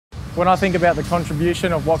When I think about the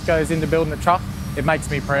contribution of what goes into building a truck, it makes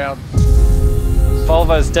me proud.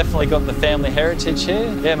 Volvo's definitely got the family heritage here.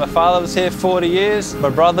 Yeah, my father was here 40 years, my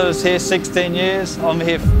brother was here 16 years, I'm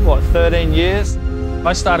here, 13 years.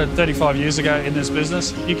 I started 35 years ago in this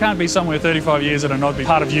business. You can't be somewhere 35 years and not be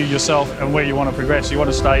part of you yourself and where you want to progress. You want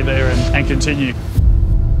to stay there and continue.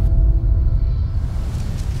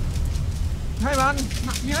 Hey man.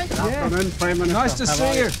 Good afternoon, Prime Minister. Nice to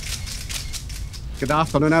see you. Good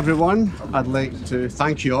afternoon, everyone. I'd like to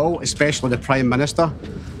thank you all, especially the Prime Minister,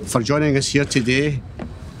 for joining us here today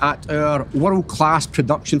at our world-class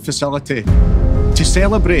production facility to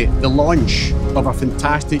celebrate the launch of our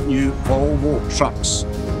fantastic new Volvo trucks.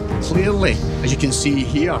 Clearly, as you can see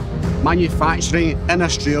here, manufacturing in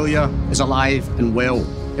Australia is alive and well.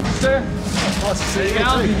 Sir, nice to see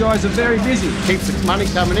you. You guys are very busy. Keeps the money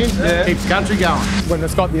coming in, keeps the country going. When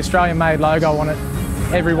it's got the Australian-made logo on it,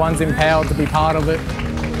 everyone's empowered to be part of it.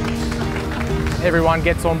 Everyone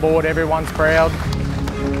gets on board, everyone's proud.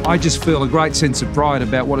 I just feel a great sense of pride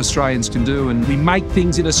about what Australians can do, and we make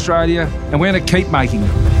things in Australia and we're going to keep making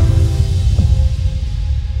them.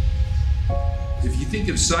 If you think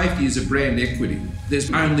of safety as a brand equity,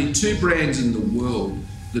 there's only two brands in the world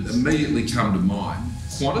that immediately come to mind,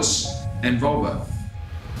 Qantas and Volvo.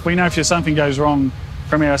 We know if something goes wrong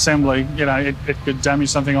from our assembly, it could damage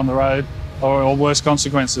something on the road or worse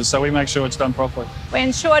consequences, so we make sure it's done properly. We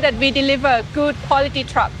ensure that we deliver good quality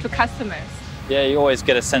truck to customers. Yeah, you always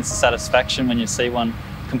get a sense of satisfaction when you see one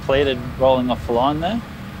completed rolling off the line there.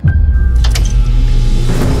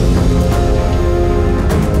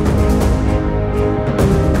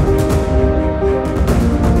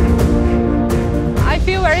 I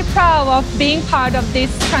feel very proud of being part of this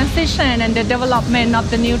transition and the development of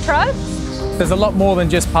the new trucks. There's a lot more than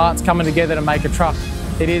just parts coming together to make a truck.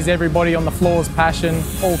 It is everybody on the floor's passion,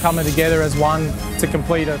 all coming together as one to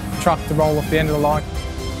complete a truck to roll off the end of the line.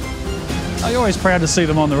 You're always proud to see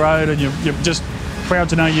them on the road, and you're just proud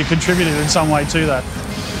to know you contributed in some way to that.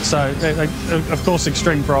 So, of course,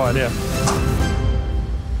 extreme pride, yeah.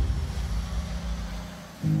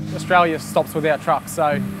 Australia stops without trucks,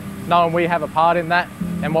 so knowing we have a part in that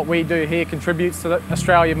and what we do here contributes to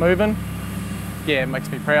Australia moving, yeah, it makes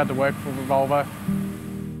me proud to work for Volvo.